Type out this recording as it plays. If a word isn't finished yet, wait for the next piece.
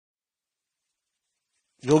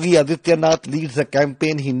Yogi Adityanath leads a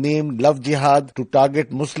campaign he named Love Jihad to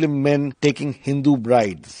target Muslim men taking Hindu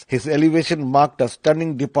brides. His elevation marked a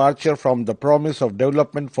stunning departure from the promise of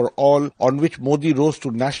development for all on which Modi rose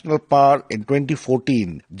to national power in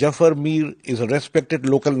 2014. Jafar Mir is a respected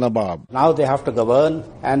local Nawab. Now they have to govern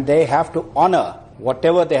and they have to honor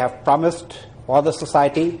whatever they have promised for the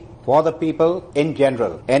society, for the people in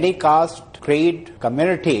general. Any caste, creed,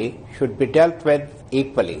 community should be dealt with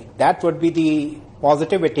equally. That would be the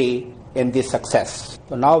positivity in the success.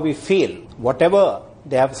 So now we feel whatever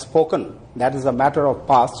they have spoken, that is a matter of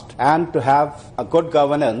past, and to have a good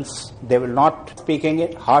governance, they will not speaking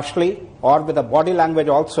it harshly or with a body language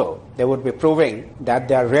also. They would be proving that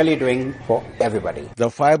they are really doing for everybody.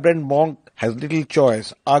 The firebrand monk has little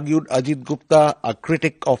choice, argued Ajit Gupta, a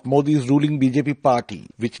critic of Modi's ruling BJP party,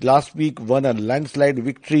 which last week won a landslide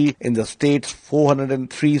victory in the state's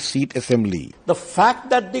 403-seat assembly. The fact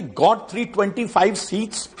that they got 325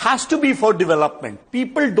 seats has to be for development.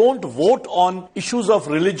 People don't vote on issues of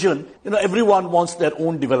religion. Everyone wants their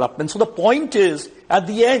own development. So the point is, at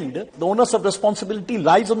the end, the onus of responsibility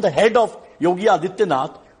lies on the head of Yogi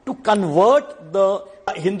Adityanath to convert the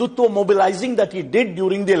Hindutva mobilizing that he did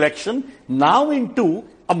during the election now into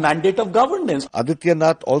a mandate of governance.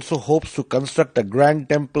 Adityanath also hopes to construct a grand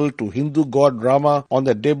temple to Hindu god Rama on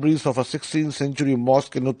the debris of a 16th century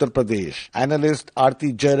mosque in Uttar Pradesh. Analyst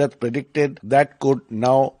Aarti Jairath predicted that could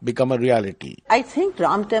now become a reality. I think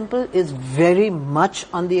Ram Temple is very much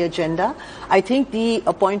on the agenda. I think the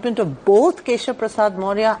appointment of both Keshav Prasad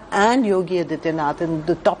Maurya and Yogi Adityanath in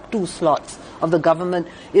the top two slots of the government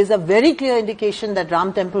is a very clear indication that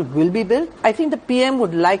Ram Temple will be built. I think the PM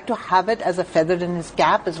would like to have it as a feather in his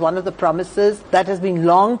cap, as one of the promises that has been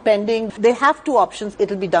long pending. They have two options.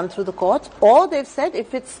 It'll be done through the courts, or they've said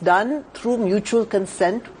if it's done through mutual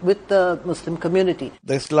consent with the Muslim community.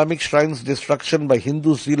 The Islamic shrine's destruction by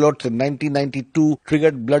Hindu zealots in 1992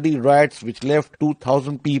 triggered bloody riots which left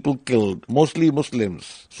 2,000 people killed, mostly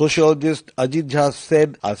Muslims. Sociologist Ajit Jha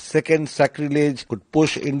said a second sacrilege could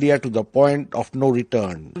push India to the point of no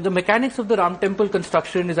return. The mechanics of the Ram Temple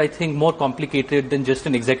construction is, I think, more complicated than just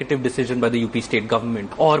an executive decision by the UP state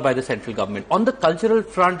government or by the central government. On the cultural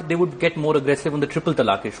front, they would get more aggressive on the triple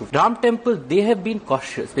talaq issue. Ram Temple, they have been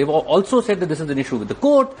cautious. They've also said that this is an issue with the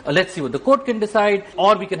court. Let's see what the court can decide,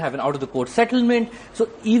 or we can have an out-of-the-court settlement. So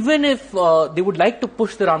even if they would like to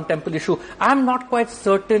push the Ram Temple issue, I'm not quite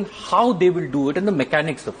certain how they will do it and the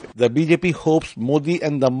mechanics of it. The BJP hopes Modi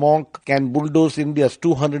and the monk can bulldoze India's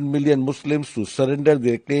 200 million Muslims to surrender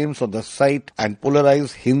their claims on the site and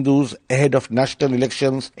polarize Hindus ahead of national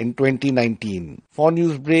elections in 2019. For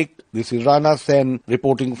Newsbreak, this is Rana Senn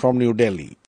reporting from New Delhi.